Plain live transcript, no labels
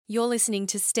You're listening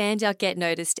to Stand Out Get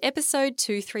Noticed, episode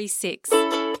 236.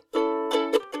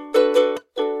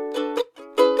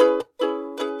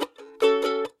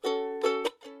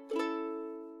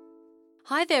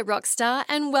 Hi there, Rockstar,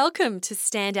 and welcome to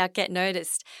Stand Out Get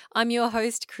Noticed. I'm your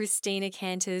host, Christina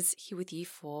Canters, here with you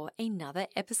for another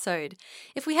episode.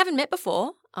 If we haven't met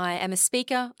before, I am a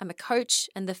speaker, I'm a coach,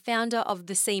 and the founder of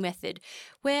The C Method,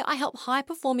 where I help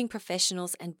high-performing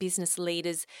professionals and business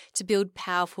leaders to build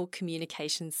powerful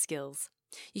communication skills.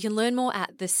 You can learn more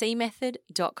at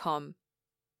thecmethod.com.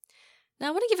 Now,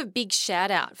 I want to give a big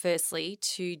shout out, firstly,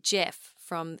 to Jeff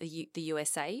from the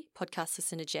USA, podcast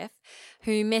listener Jeff,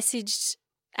 who messaged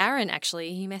Aaron,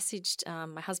 actually. He messaged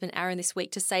my husband Aaron this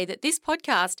week to say that this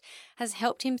podcast has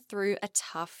helped him through a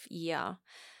tough year.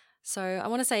 So I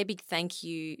want to say a big thank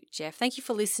you, Jeff. Thank you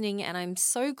for listening, and I'm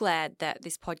so glad that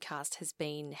this podcast has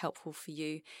been helpful for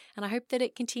you, and I hope that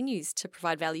it continues to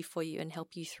provide value for you and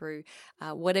help you through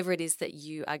whatever it is that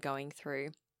you are going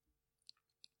through.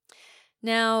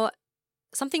 Now,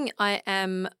 something I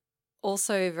am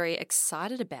also very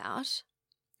excited about,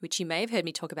 which you may have heard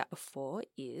me talk about before,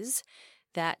 is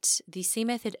that the C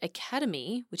Method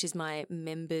Academy, which is my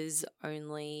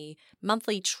members-only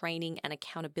monthly training and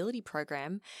accountability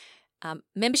program,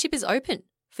 membership is open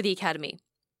for the Academy.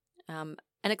 And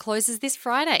it closes this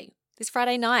Friday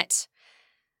night.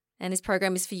 And this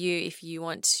program is for you if you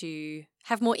want to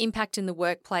have more impact in the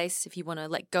workplace, if you want to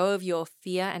let go of your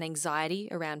fear and anxiety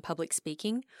around public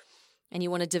speaking, and you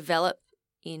want to develop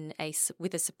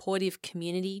with a supportive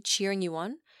community cheering you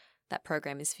on, that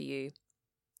program is for you.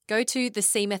 Go to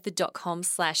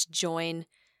thecmethod.com/join.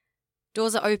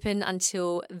 Doors are open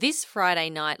until this Friday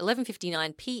night,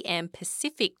 11:59 p.m.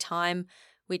 Pacific time,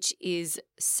 which is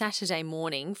Saturday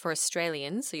morning for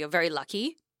Australians, so you're very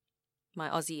lucky, my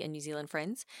Aussie and New Zealand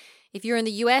friends. If you're in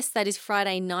the US, that is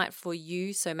Friday night for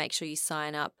you, so make sure you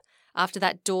sign up. After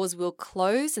that, doors will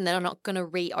close and they're not going to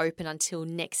reopen until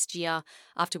next year,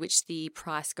 after which the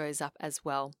price goes up as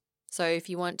well. So if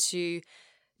you want to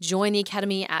join the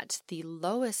Academy at the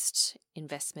lowest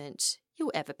investment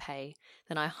you'll ever pay,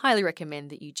 then I highly recommend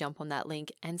that you jump on that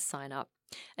link and sign up.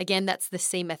 Again, that's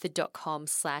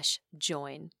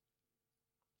thecmethod.com/join.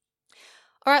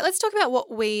 All right, let's talk about what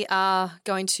we are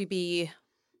going to be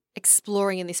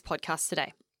exploring in this podcast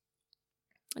today.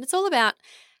 And it's all about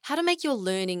how to make your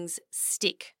learnings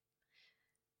stick.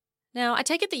 Now, I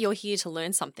take it that you're here to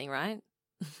learn something, right?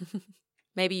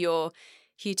 Maybe you're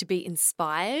here to be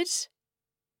inspired,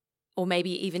 or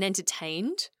maybe even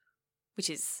entertained, which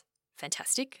is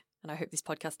fantastic, and I hope this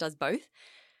podcast does both.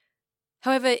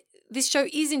 However, this show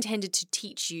is intended to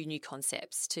teach you new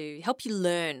concepts, to help you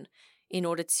learn in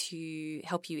order to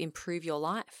help you improve your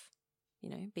life.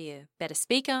 Be a better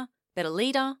speaker, better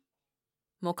leader,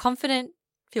 more confident,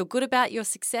 feel good about your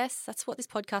success. That's what this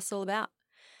podcast is all about.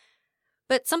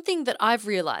 But something that I've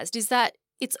realized is that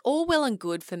it's all well and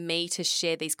good for me to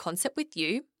share these concepts with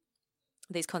you.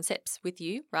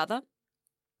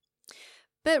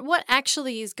 But what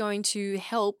actually is going to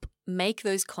help make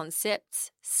those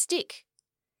concepts stick?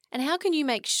 And how can you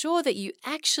make sure that you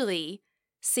actually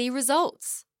see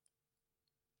results?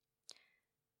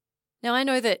 Now, I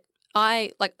know that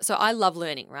I love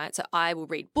learning, right? So I will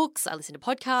read books, I listen to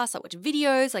podcasts, I watch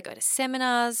videos, I go to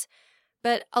seminars,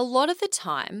 but a lot of the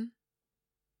time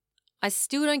I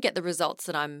still don't get the results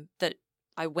that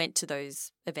I went to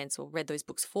those events or read those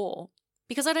books for,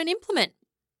 because I don't implement.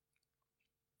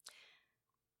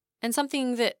 And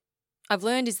something that I've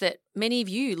learned is that many of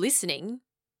you listening,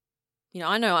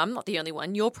 I know I'm not the only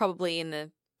one. You're probably in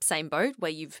the same boat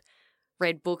where you've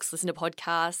read books, listened to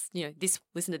podcasts,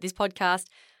 listen to this podcast,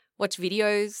 watch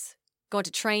videos, gone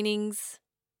to trainings,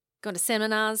 gone to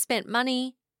seminars, spent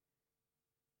money,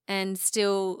 and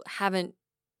still haven't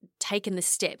taken the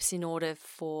steps in order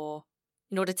to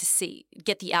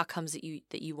get the outcomes that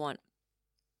you want.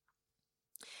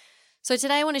 So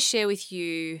today I want to share with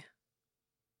you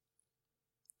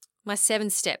my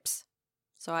 7 steps.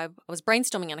 So I was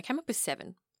brainstorming and I came up with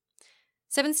 7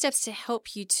 steps to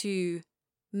help you to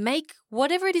make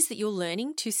whatever it is that you're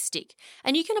learning to stick.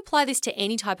 And you can apply this to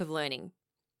any type of learning.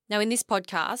 Now, in this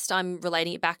podcast, I'm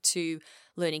relating it back to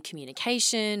learning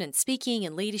communication and speaking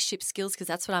and leadership skills, because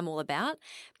that's what I'm all about.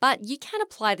 But you can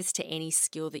apply this to any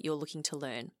skill that you're looking to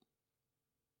learn.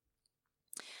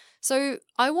 So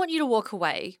I want you to walk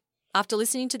away after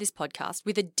listening to this podcast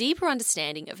with a deeper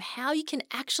understanding of how you can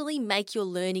actually make your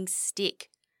learning stick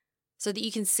so that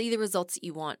you can see the results that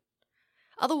you want.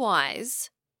 Otherwise,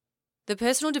 the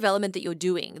personal development that you're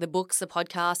doing, the books, the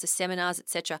podcasts, the seminars,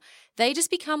 etc., they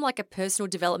just become like a personal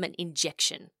development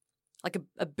injection, like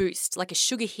a boost, like a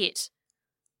sugar hit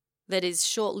that is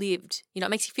short-lived. It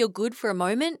makes you feel good for a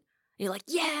moment. You're like,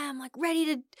 yeah, I'm like ready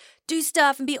to do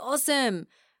stuff and be awesome.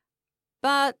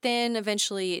 But then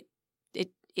eventually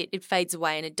it fades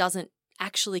away and it doesn't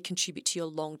actually contribute to your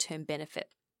long-term benefit.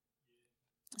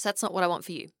 So that's not what I want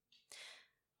for you.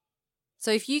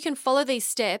 So if you can follow these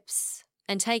steps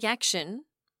and take action,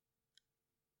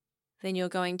 then you're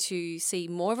going to see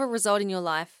more of a result in your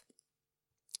life.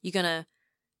 You're going to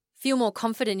feel more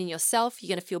confident in yourself. You're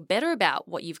going to feel better about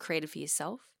what you've created for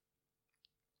yourself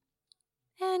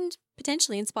and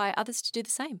potentially inspire others to do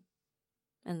the same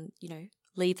and,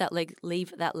 leave that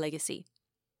legacy.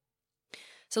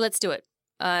 So let's do it.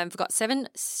 I've got 7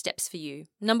 steps for you.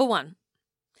 Number one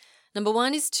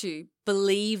is to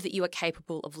believe that you are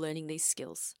capable of learning these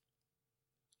skills.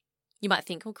 You might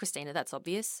think, well, Christina, that's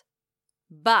obvious.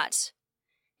 But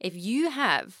if you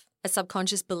have a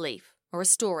subconscious belief or a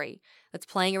story that's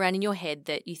playing around in your head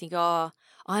that you think, oh,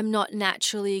 I'm not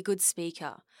naturally a good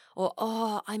speaker, or,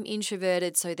 oh, I'm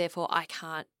introverted, so therefore I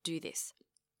can't do this.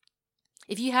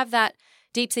 If you have that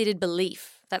deep-seated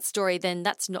belief, that story, then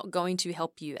that's not going to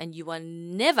help you, and you are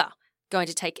never going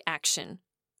to take action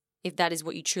if that is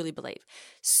what you truly believe.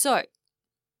 So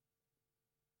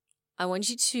I want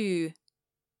you to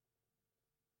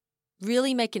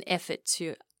really make an effort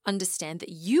to understand that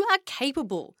you are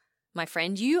capable, my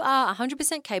friend. You are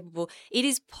 100% capable. It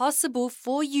is possible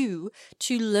for you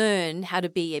to learn how to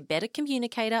be a better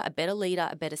communicator, a better leader,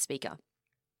 a better speaker.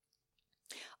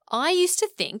 I used to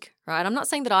think, right, I'm not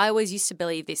saying that I always used to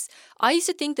believe this. I used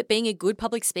to think that being a good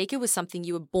public speaker was something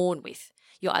you were born with.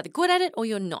 You're either good at it or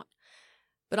you're not.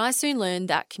 But I soon learned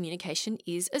that communication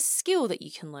is a skill that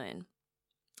you can learn.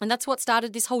 And that's what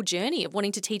started this whole journey of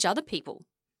wanting to teach other people.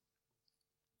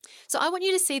 So I want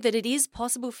you to see that it is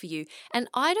possible for you. And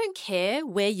I don't care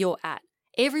where you're at.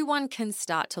 Everyone can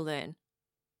start to learn.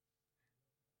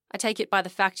 I take it by the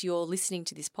fact you're listening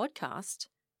to this podcast.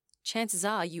 Chances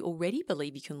are you already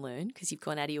believe you can learn because you've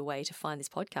gone out of your way to find this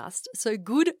podcast. So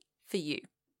good for you.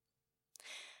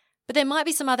 But there might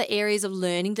be some other areas of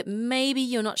learning that maybe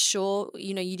you're not sure,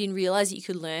 you didn't realize that you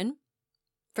could learn.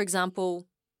 For example,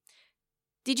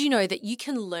 did you know that you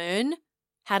can learn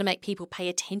how to make people pay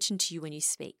attention to you when you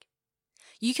speak?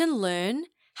 You can learn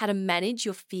how to manage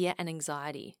your fear and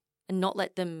anxiety and not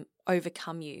let them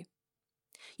overcome you.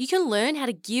 You can learn how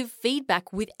to give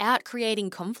feedback without creating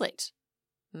conflict.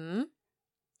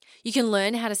 You can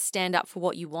learn how to stand up for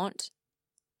what you want.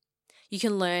 You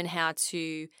can learn how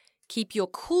to keep your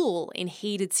cool in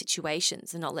heated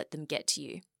situations and not let them get to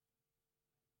you.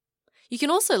 You can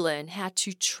also learn how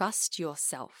to trust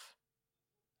yourself.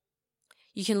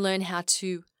 You can learn how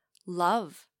to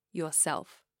love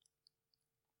yourself.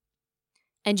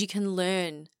 And you can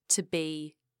learn to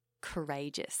be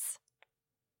courageous.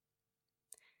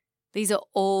 These are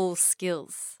all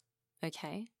skills,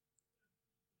 okay?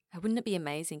 Wouldn't it be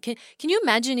amazing? Can you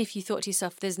imagine if you thought to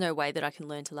yourself, there's no way that I can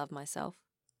learn to love myself?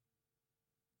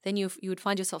 Then you would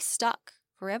find yourself stuck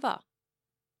forever.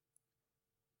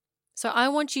 So I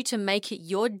want you to make it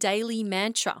your daily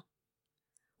mantra.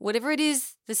 Whatever it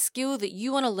is, the skill that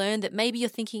you want to learn that maybe you're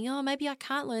thinking, oh, maybe I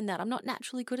can't learn that. I'm not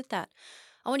naturally good at that.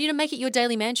 I want you to make it your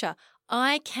daily mantra.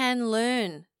 I can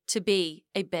learn to be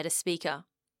a better speaker.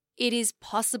 It is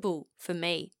possible for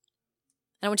me.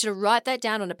 And I want you to write that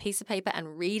down on a piece of paper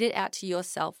and read it out to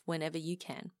yourself whenever you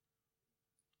can.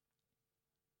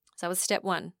 So that was step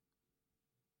 1.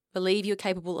 Believe you're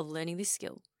capable of learning this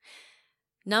skill.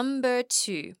 Number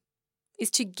 2 is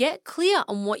to get clear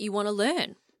on what you want to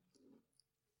learn.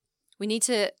 We need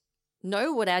to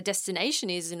know what our destination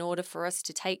is in order for us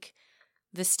to take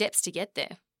the steps to get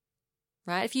there,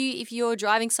 right? If you're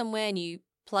driving somewhere and you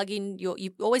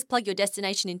always plug your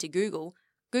destination into Google,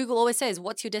 Google always says,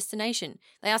 what's your destination?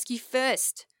 They ask you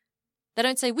first. They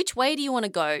don't say, which way do you want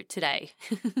to go today?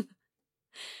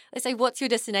 They say, what's your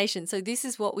destination? So this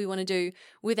is what we want to do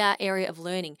with our area of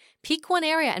learning. Pick one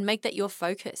area and make that your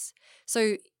focus.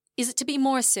 So is it to be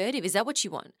more assertive? Is that what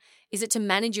you want? Is it to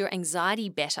manage your anxiety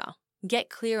better? Get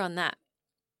clear on that.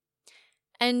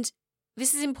 And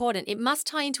this is important. It must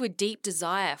tie into a deep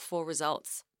desire for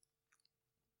results.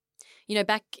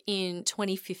 Back in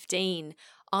 2015,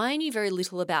 I knew very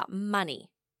little about money,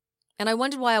 and I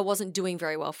wondered why I wasn't doing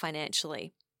very well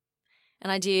financially. And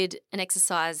I did an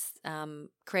exercise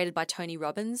created by Tony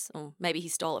Robbins, or maybe he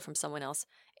stole it from someone else.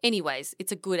 Anyways,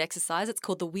 it's a good exercise. It's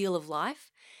called the Wheel of Life,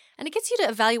 and it gets you to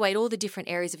evaluate all the different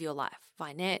areas of your life: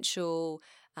 financial,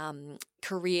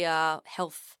 career,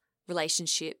 health,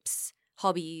 relationships,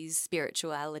 hobbies,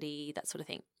 spirituality, that sort of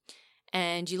thing.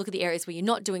 And you look at the areas where you're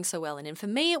not doing so well in. And for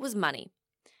me, it was money.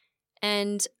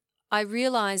 And I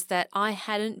realized that I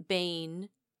hadn't been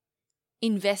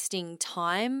investing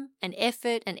time and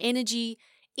effort and energy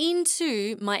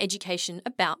into my education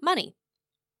about money.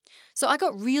 So I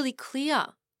got really clear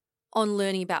on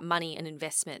learning about money and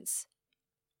investments.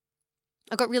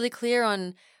 I got really clear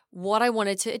on what I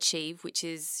wanted to achieve, which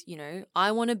is,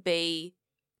 I want to be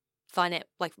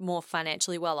more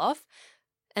financially well off.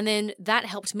 And then that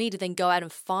helped me to then go out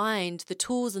and find the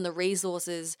tools and the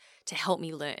resources to help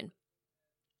me learn.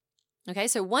 Okay,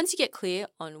 so once you get clear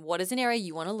on what is an area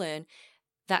you want to learn,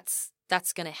 that's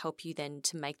going to help you then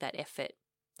to make that effort,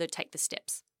 to take the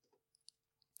steps.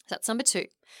 So that's number 2.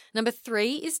 Number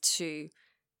 3 is to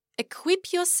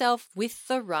equip yourself with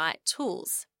the right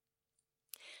tools.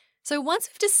 So once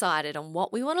we've decided on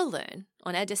what we want to learn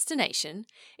on our destination,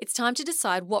 it's time to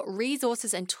decide what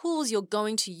resources and tools you're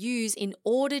going to use in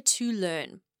order to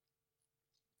learn.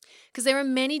 Because there are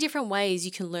many different ways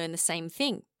you can learn the same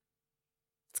thing.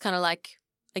 It's kind of like,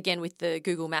 again, with the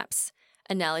Google Maps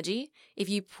analogy. If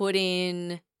you put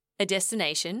in a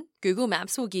destination, Google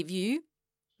Maps will give you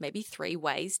maybe 3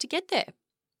 ways to get there.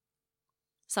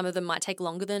 Some of them might take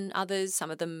longer than others. Some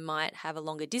of them might have a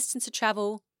longer distance to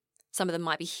travel. Some of them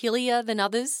might be hillier than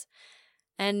others.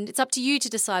 And it's up to you to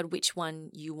decide which one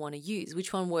you want to use,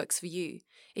 which one works for you.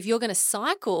 If you're going to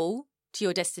cycle to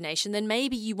your destination, then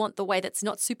maybe you want the way that's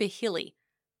not super hilly.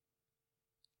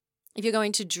 If you're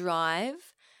going to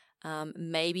drive,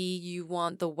 maybe you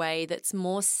want the way that's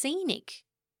more scenic.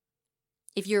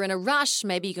 If you're in a rush,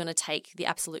 maybe you're going to take the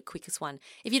absolute quickest one.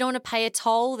 If you don't want to pay a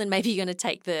toll, then maybe you're going to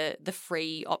take the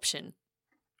free option.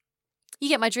 You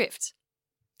get my drift.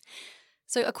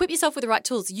 So equip yourself with the right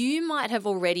tools. You might have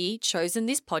already chosen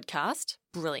this podcast.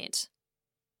 Brilliant.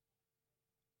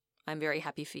 I'm very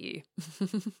happy for you.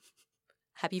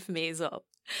 Happy for me as well.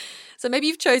 So maybe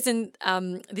you've chosen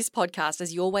this podcast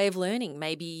as your way of learning.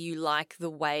 Maybe you like the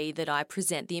way that I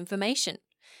present the information.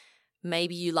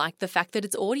 Maybe you like the fact that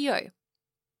it's audio.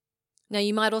 Now,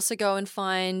 you might also go and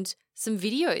find some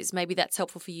videos. Maybe that's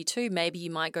helpful for you too. Maybe you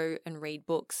might go and read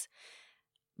books.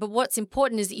 But what's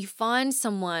important is that you find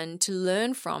someone to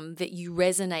learn from that you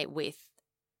resonate with.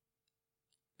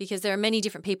 Because there are many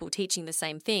different people teaching the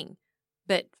same thing.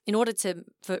 But in order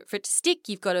for it to stick,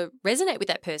 you've got to resonate with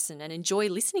that person and enjoy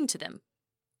listening to them.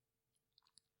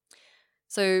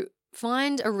 So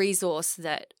find a resource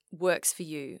that works for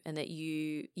you and that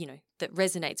that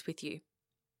resonates with you.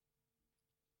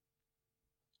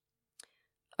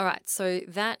 All right, so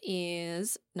that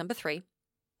is number 3.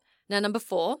 Now, number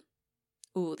 4,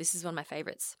 this is one of my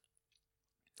favorites,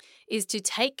 is to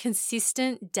take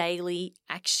consistent daily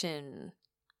action.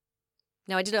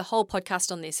 Now, I did a whole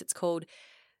podcast on this. It's called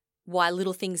Why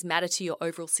Little Things Matter to Your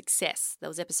Overall Success. That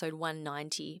was episode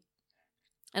 190.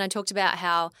 And I talked about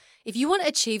how if you want to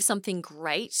achieve something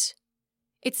great,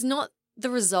 it's not the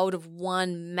result of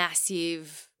one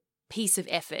massive piece of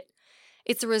effort.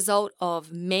 It's a result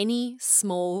of many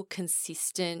small,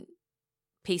 consistent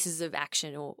pieces of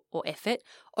action or effort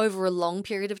over a long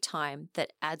period of time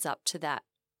that adds up to that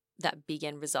big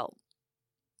end result.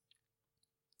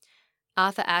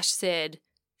 Arthur Ashe said,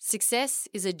 "Success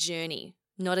is a journey,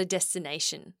 not a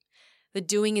destination. The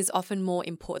doing is often more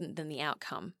important than the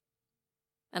outcome."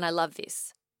 And I love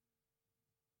this.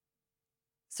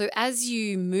 So as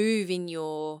you move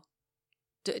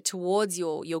towards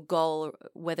your goal,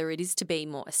 whether it is to be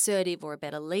more assertive or a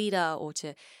better leader or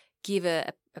to give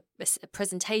a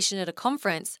presentation at a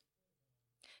conference,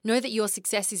 know that your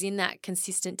success is in that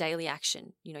consistent daily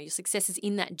action. Your success is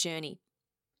in that journey.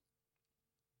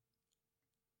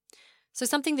 So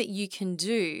something that you can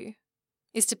do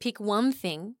is to pick one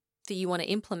thing that you want to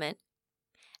implement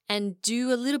and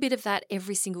do a little bit of that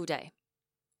every single day.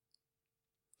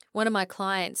 One of my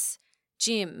clients,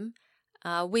 Jim,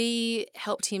 we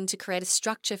helped him to create a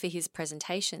structure for his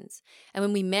presentations. And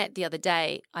when we met the other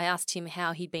day, I asked him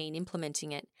how he'd been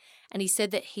implementing it. And he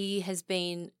said that he hasn't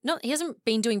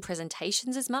been doing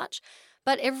presentations as much,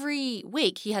 but every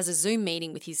week he has a Zoom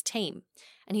meeting with his team.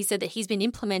 And he said that he's been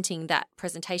implementing that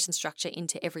presentation structure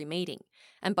into every meeting.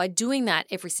 And by doing that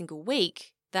every single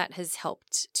week, that has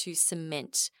helped to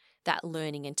cement that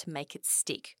learning and to make it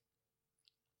stick.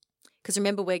 Because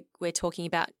remember, we're talking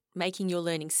about making your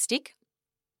learning stick.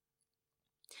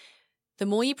 The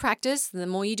more you practice, the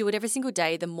more you do it every single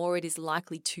day, the more it is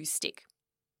likely to stick.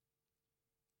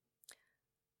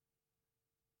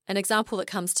 An example that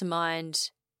comes to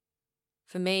mind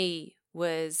for me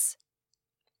was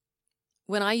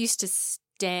when I used to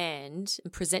stand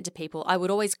and present to people, I would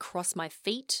always cross my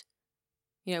feet,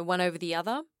 one over the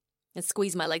other, and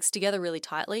squeeze my legs together really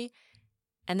tightly.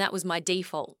 And that was my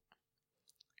default.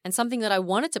 And something that I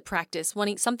wanted to practice,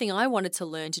 something I wanted to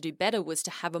learn to do better was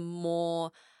to have a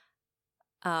more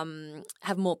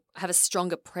have a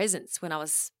stronger presence when I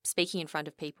was speaking in front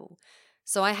of people.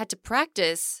 So I had to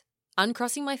practice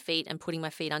uncrossing my feet and putting my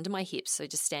feet under my hips. So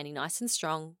just standing nice and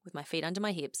strong with my feet under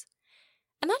my hips.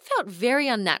 And that felt very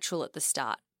unnatural at the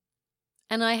start.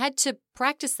 And I had to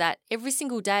practice that every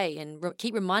single day and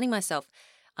keep reminding myself,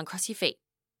 uncross your feet,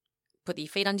 put your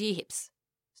feet under your hips,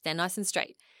 stand nice and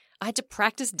straight. I had to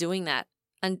practice doing that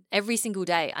every single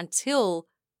day until,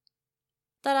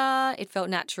 it felt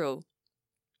natural.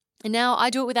 And now I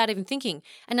do it without even thinking.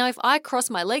 And now if I cross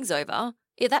my legs over,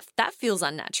 that feels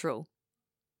unnatural.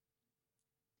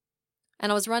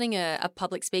 And I was running a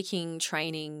public speaking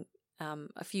training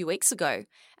a few weeks ago.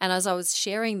 And as I was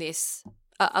sharing this,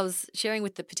 I was sharing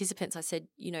with the participants, I said,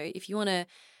 if you want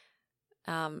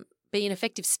to be an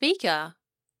effective speaker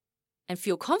and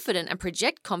feel confident and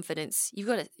project confidence,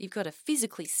 you've got to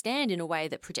physically stand in a way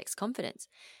that projects confidence.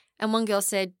 And one girl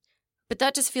said, but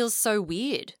that just feels so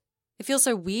weird. It feels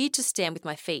so weird to stand with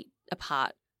my feet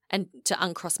apart and to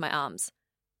uncross my arms.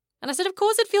 And I said, of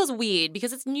course it feels weird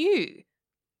because it's new.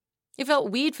 It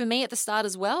felt weird for me at the start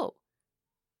as well.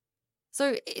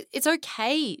 So it's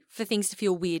okay for things to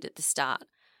feel weird at the start.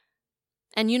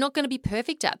 And you're not going to be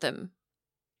perfect at them.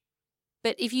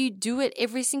 But if you do it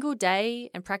every single day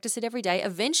and practice it every day,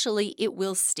 eventually it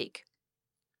will stick.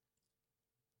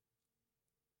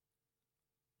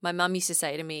 My mum used to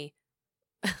say to me,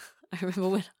 I remember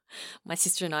when my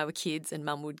sister and I were kids and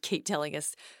mum would keep telling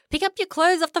us, pick up your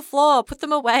clothes off the floor, put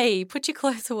them away, put your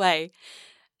clothes away.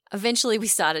 Eventually we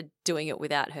started doing it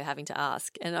without her having to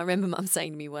ask. And I remember mum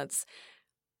saying to me once,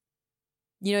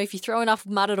 if you throw enough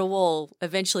mud at a wall,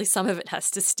 eventually some of it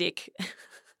has to stick.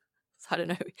 So I don't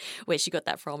know where she got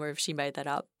that from or if she made that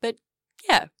up. But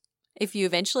yeah, if you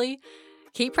eventually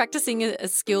keep practicing a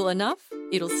skill enough,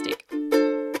 it'll stick.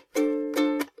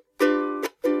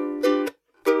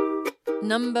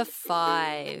 Number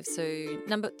 5. So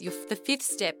the fifth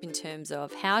step in terms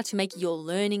of how to make your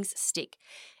learnings stick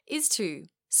is to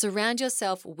surround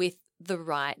yourself with the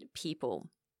right people.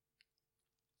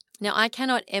 Now, I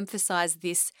cannot emphasize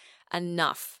this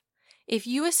enough. If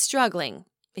you are struggling,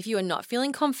 if you are not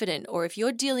feeling confident, or if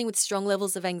you're dealing with strong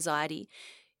levels of anxiety,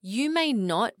 you may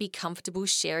not be comfortable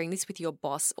sharing this with your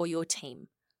boss or your team.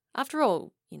 After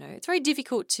all, it's very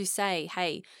difficult to say,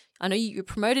 hey, I know you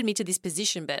promoted me to this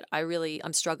position, but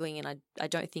I'm struggling and I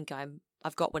don't think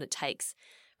I've got what it takes.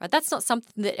 Right? That's not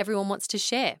something that everyone wants to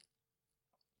share.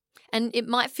 And it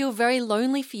might feel very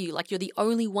lonely for you, like you're the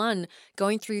only one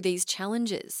going through these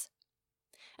challenges.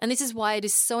 And this is why it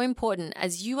is so important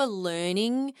as you are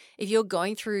learning, if you're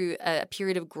going through a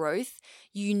period of growth,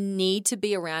 you need to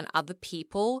be around other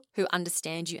people who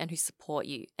understand you and who support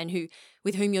you and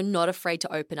with whom you're not afraid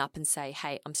to open up and say,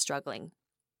 hey, I'm struggling.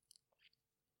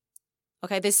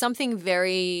 Okay, there's something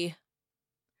very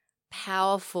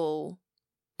powerful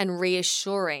and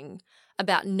reassuring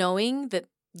about knowing that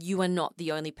you are not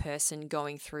the only person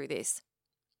going through this.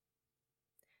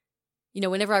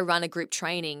 Whenever I run a group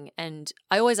training and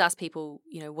I always ask people,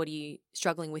 what are you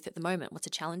struggling with at the moment? What's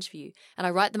a challenge for you? And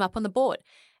I write them up on the board.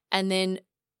 And then,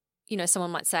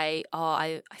 someone might say, oh,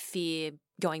 I fear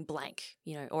going blank,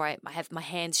 or I have my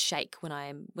hands shake when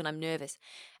I'm nervous.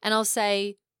 And I'll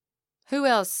say, who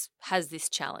else has this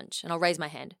challenge? And I'll raise my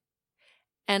hand.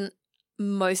 And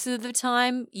most of the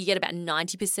time, you get about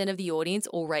 90% of the audience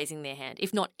all raising their hand,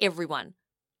 if not everyone.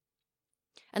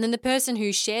 And then the person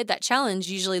who shared that challenge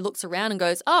usually looks around and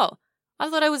goes, oh, I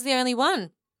thought I was the only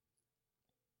one.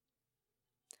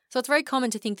 So it's very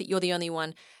common to think that you're the only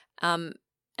one. And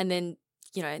then,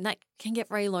 and that can get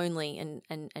very lonely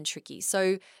and tricky.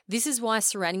 So this is why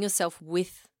surrounding yourself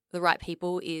with the right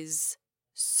people is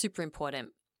super important.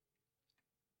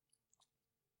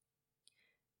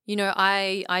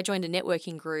 I joined a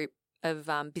networking group of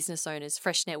business owners,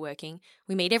 Fresh Networking.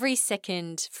 We meet every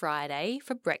second Friday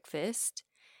for breakfast.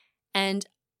 And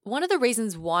one of the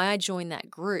reasons why I joined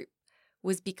that group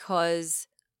was because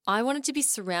I wanted to be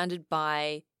surrounded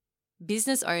by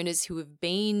business owners who have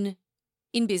been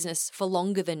in business for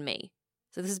longer than me.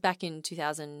 So this is back in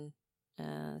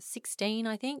 2016,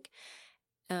 I think,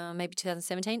 maybe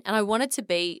 2017. And I wanted to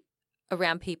be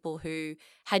around people who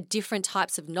had different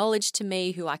types of knowledge to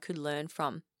me who I could learn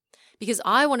from, because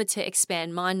I wanted to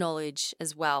expand my knowledge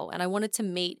as well. And I wanted to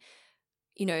meet,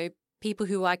 people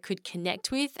who I could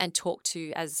connect with and talk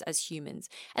to as humans.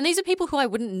 And these are people who I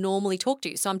wouldn't normally talk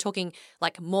to. So I'm talking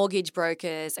like mortgage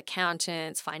brokers,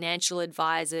 accountants, financial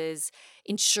advisors,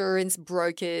 insurance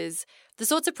brokers, the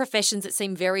sorts of professions that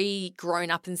seem very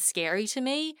grown up and scary to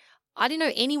me. I didn't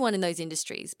know anyone in those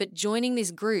industries, but joining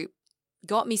this group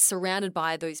got me surrounded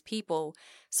by those people.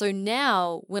 So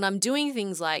now when I'm doing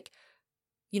things like,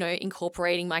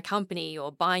 incorporating my company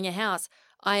or buying a house,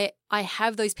 I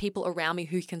have those people around me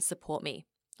who can support me,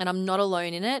 and I'm not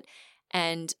alone in it.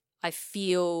 And I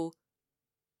feel,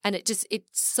 and it's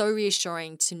so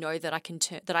reassuring to know that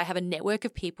that I have a network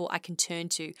of people I can turn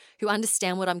to who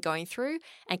understand what I'm going through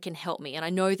and can help me. And I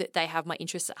know that they have my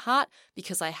interests at heart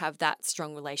because I have that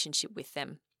strong relationship with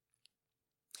them.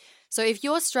 So if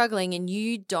you're struggling and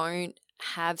you don't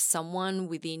have someone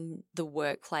within the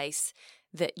workplace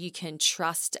that you can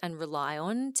trust and rely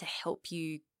on to help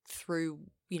you through,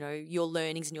 your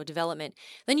learnings and your development,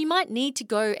 then you might need to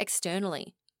go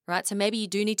externally, right? So maybe you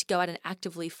do need to go out and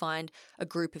actively find a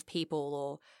group of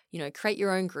people or, create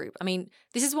your own group. I mean,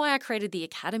 this is why I created the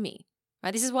Academy,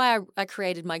 right? This is why I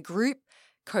created my group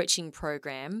coaching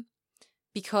program,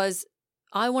 because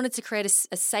I wanted to create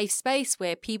a safe space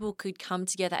where people could come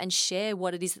together and share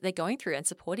what it is that they're going through and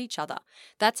support each other.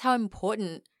 That's how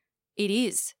important it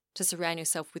is to surround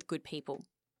yourself with good people,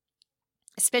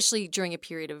 especially during a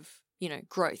period of,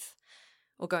 growth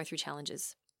or going through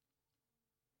challenges.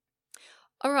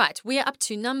 All right, we are up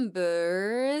to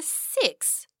number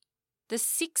 6. The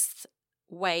 6th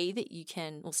way that you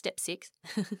can, or step 6,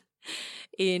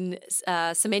 in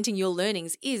cementing your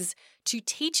learnings is to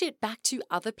teach it back to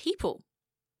other people.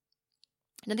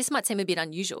 Now, this might seem a bit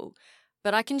unusual,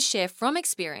 but I can share from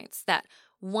experience that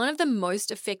one of the most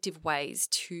effective ways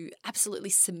to absolutely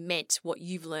cement what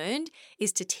you've learned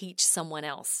is to teach someone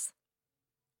else.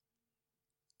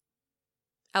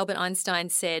 Albert Einstein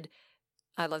said,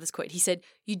 I love this quote, he said,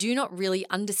 "You do not really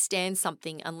understand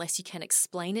something unless you can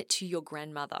explain it to your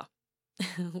grandmother,"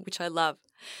 which I love.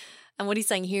 And what he's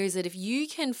saying here is that if you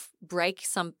can break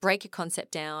a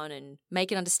concept down and make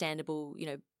it understandable,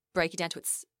 break it down to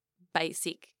its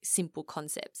basic, simple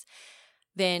concepts,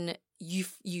 then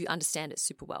you understand it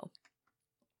super well.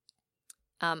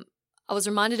 I was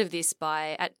reminded of this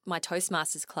at my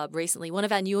Toastmasters club recently. One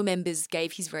of our newer members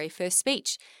gave his very first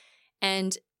speech,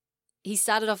 and he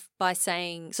started off by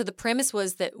saying, so the premise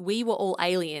was that we were all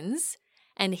aliens,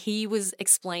 and he was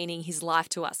explaining his life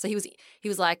to us. So he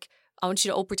was like, I want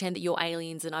you to all pretend that you're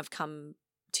aliens and I've come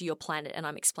to your planet and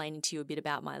I'm explaining to you a bit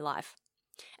about my life.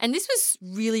 And this was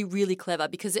really, really clever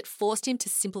because it forced him to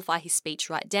simplify his speech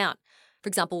right down. For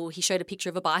example, he showed a picture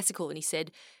of a bicycle and he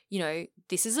said,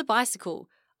 this is a bicycle.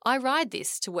 I ride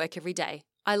this to work every day.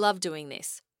 I love doing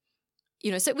this.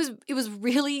 So it was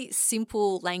really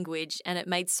simple language, and it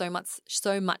made so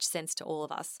much sense to all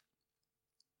of us.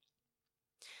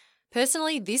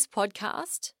 Personally,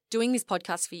 doing this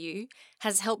podcast for you,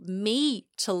 has helped me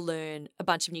to learn a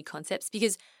bunch of new concepts,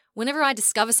 because whenever I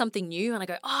discover something new and I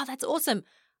go, oh, that's awesome,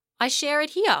 I share it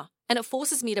here, and it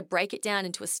forces me to break it down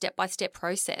into a step-by-step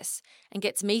process and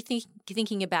gets me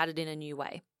thinking about it in a new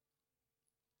way.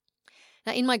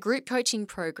 Now, in my group coaching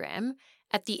program,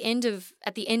 at the end of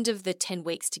the 10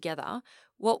 weeks together,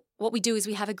 what we do is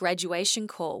we have a graduation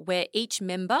call where each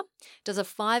member does a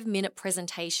 5-minute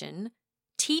presentation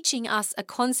teaching us a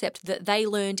concept that they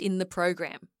learned in the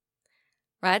program,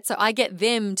 right? So I get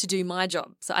them to do my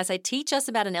job. So I say, teach us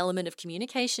about an element of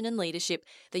communication and leadership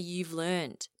that you've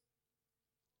learned.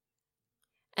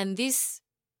 And this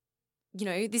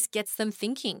gets them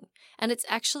thinking. And it's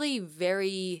actually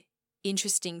very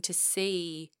interesting to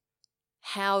see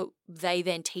how they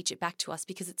then teach it back to us,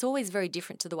 because it's always very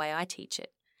different to the way I teach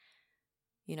it.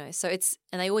 And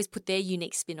they always put their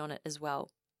unique spin on it as well.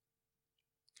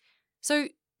 So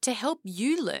to help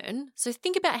you learn, so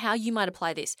think about how you might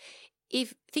apply this.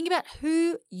 Think about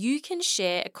who you can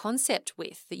share a concept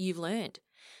with that you've learned.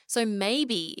 So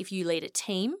maybe if you lead a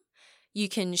team, you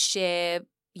can share,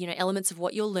 elements of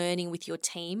what you're learning with your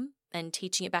team and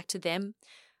teaching it back to them.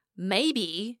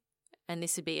 Maybe, and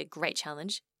this would be a great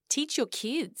challenge, teach your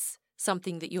kids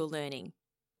something that you're learning.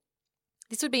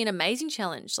 This would be an amazing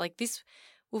challenge. Like, this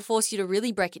will force you to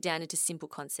really break it down into simple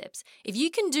concepts. If you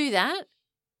can do that,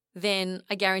 then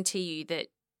I guarantee you that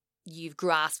you've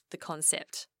grasped the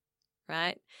concept,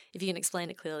 right? If you can explain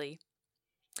it clearly.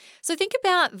 So think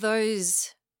about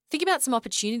some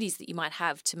opportunities that you might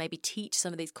have to maybe teach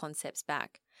some of these concepts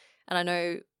back. And I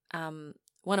know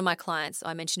one of my clients,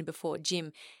 I mentioned before,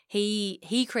 Jim,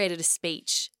 he created a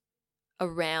speech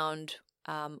around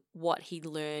what he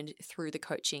learned through the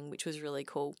coaching, which was really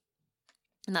cool.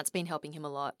 And that's been helping him a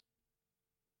lot.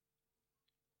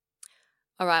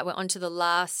 All right, we're on to the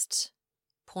last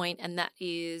point, and that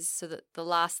is, so that the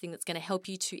last thing that's going to help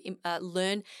you to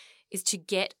learn is to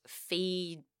get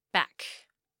feedback.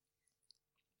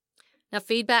 Now,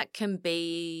 feedback can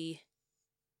be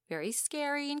very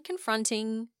scary and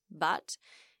confronting, but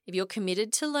if you're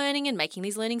committed to learning and making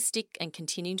these learnings stick and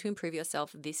continuing to improve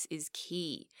yourself, this is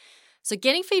key. So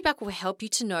getting feedback will help you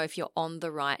to know if you're on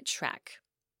the right track.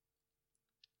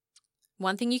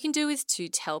 One thing you can do is to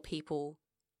tell people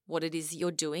what it is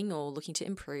you're doing or looking to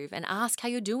improve and ask how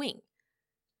you're doing.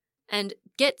 And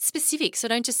get specific. So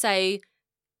don't just say,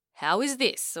 how is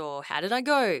this? Or how did I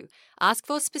go? Ask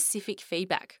for specific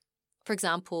feedback. For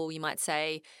example, you might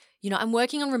say, I'm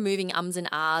working on removing ums and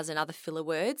ahs and other filler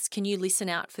words. Can you listen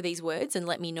out for these words and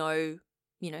let me know,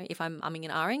 if I'm umming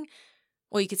and ahhing?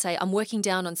 Or you could say, I'm working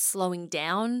down on slowing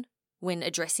down when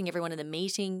addressing everyone in the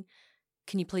meeting.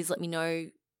 Can you please let me know,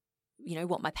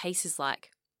 what my pace is like?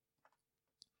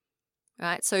 All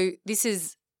right. So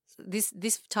this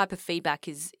type of feedback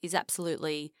is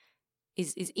absolutely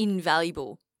is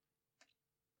invaluable.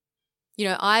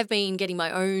 I've been getting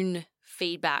my own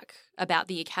feedback about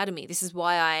the Academy. This is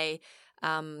why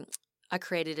I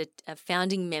created a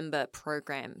founding member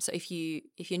program. So if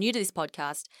you're new to this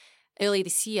podcast, earlier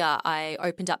this year I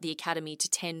opened up the Academy to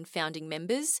 10 founding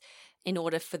members in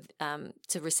order for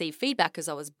to receive feedback as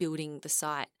I was building the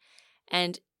site.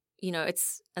 And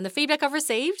the feedback I've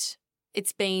received,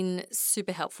 it's been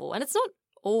super helpful. And it's not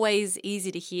always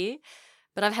easy to hear,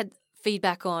 but I've had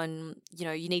feedback on,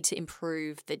 you need to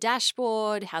improve the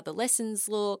dashboard, how the lessons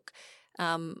look.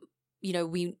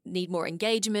 We need more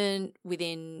engagement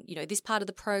within, this part of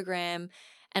the program.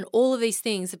 And all of these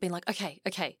things have been like,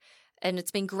 okay. And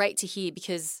it's been great to hear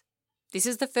because this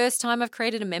is the first time I've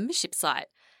created a membership site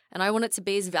and I want it to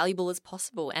be as valuable as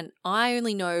possible. And I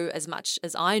only know as much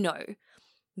as I know,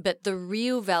 but the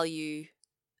real value,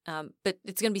 but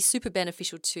it's going to be super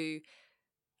beneficial to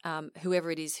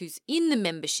whoever it is who's in the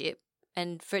membership.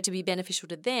 And for it to be beneficial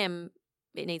to them,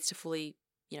 it needs to fully,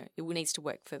 it needs to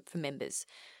work for members.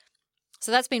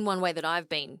 So that's been one way that I've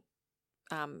been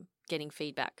getting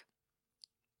feedback.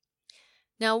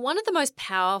 Now, one of the most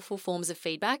powerful forms of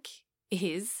feedback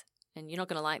is, and you're not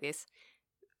going to like this,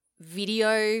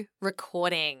 video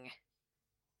recording.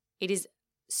 It is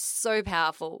so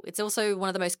powerful. It's also one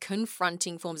of the most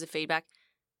confronting forms of feedback.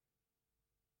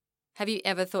 Have you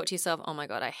ever thought to yourself, oh my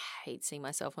God, I hate seeing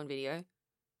myself on video?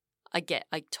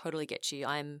 I totally get you.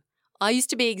 I used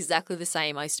to be exactly the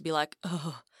same. I used to be like,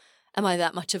 oh, am I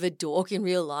that much of a dork in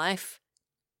real life?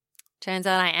 Turns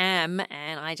out I am,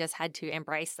 and I just had to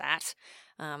embrace that,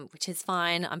 which is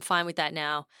fine. I'm fine with that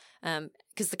now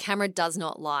because the camera does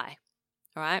not lie,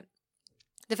 all right?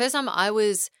 The first time I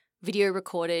was video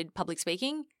recorded public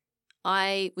speaking,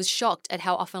 I was shocked at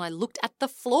how often I looked at the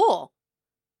floor.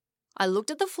 I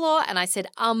looked at the floor and I said,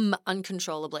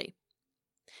 uncontrollably.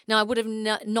 Now, I would have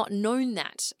not known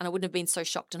that, and I wouldn't have been so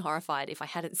shocked and horrified if I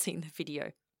hadn't seen the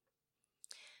video.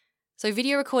 So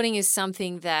video recording is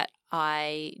something that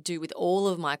I do with all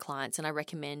of my clients, and I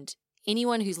recommend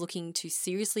anyone who's looking to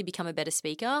seriously become a better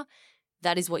speaker,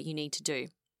 that is what you need to do.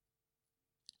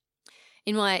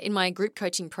 In my group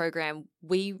coaching program,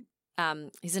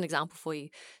 here's an example for you.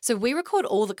 So we record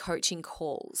all the coaching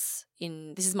calls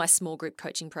this is my small group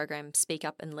coaching program, Speak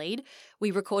Up and Lead. We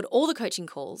record all the coaching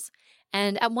calls.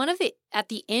 And at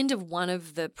the end of one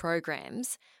of the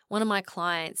programs, one of my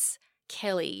clients,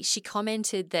 Kelly, she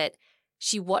commented that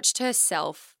she watched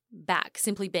herself back,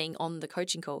 simply being on the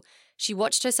coaching call. She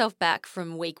watched herself back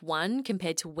from week 1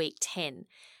 compared to week 10.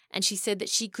 And she said that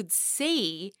she could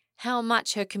see how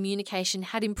much her communication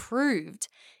had improved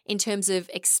in terms of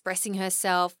expressing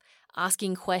herself,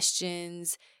 asking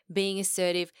questions, being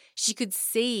assertive. She could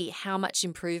see how much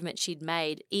improvement she'd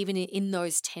made even in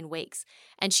those 10 weeks.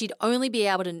 And she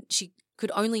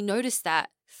could only notice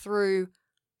that through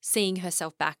seeing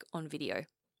herself back on video.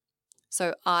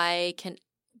 So I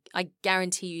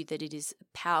guarantee you that it is a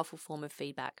powerful form of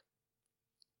feedback.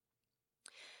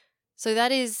 So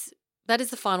that is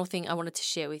the final thing I wanted to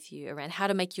share with you around how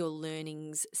to make your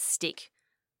learnings stick.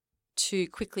 To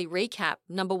quickly recap,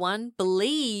 number 1,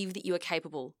 believe that you are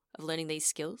capable of learning these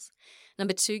skills.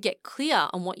 Number 2, get clear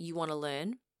on what you want to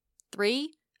learn.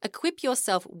 3, equip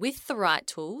yourself with the right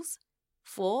tools.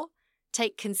 4,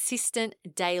 take consistent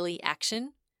daily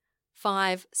action.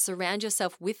 5, surround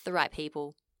yourself with the right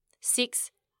people.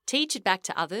 6, teach it back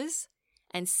to others.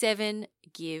 And 7,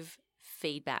 give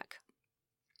feedback.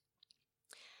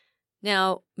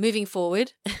 Now, moving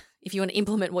forward, if you want to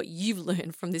implement what you've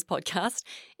learned from this podcast,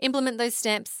 implement those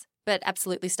steps, but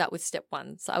absolutely start with step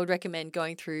 1. So I would recommend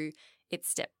going through it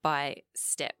step by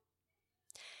step.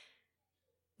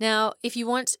 Now, if you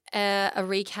want a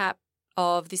recap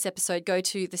of this episode, go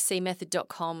to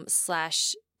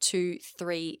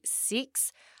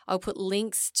thecmethod.com/236. I'll put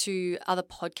links to other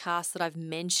podcasts that I've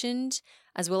mentioned,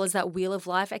 as well as that Wheel of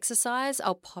Life exercise.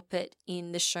 I'll pop it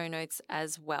in the show notes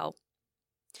as well.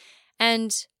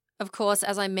 And of course,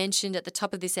 as I mentioned at the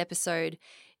top of this episode,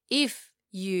 if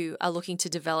you are looking to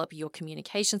develop your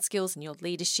communication skills and your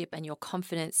leadership and your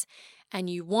confidence, and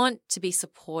you want to be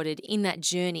supported in that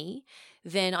journey,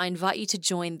 then I invite you to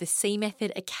join the C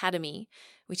Method Academy,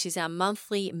 which is our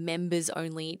monthly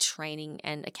members-only training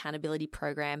and accountability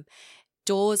program.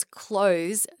 Doors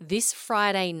close this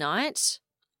Friday night,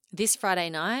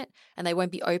 and they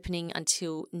won't be opening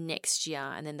until next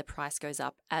year, and then the price goes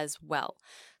up as well.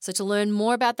 So to learn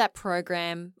more about that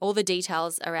program, all the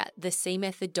details are at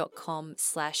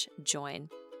thecmethod.com/join.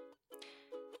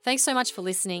 Thanks so much for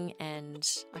listening, and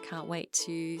I can't wait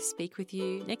to speak with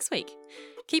you next week.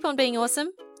 Keep on being awesome.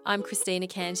 I'm Christina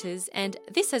Canters, and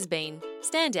this has been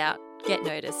Stand Out, Get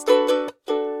Noticed.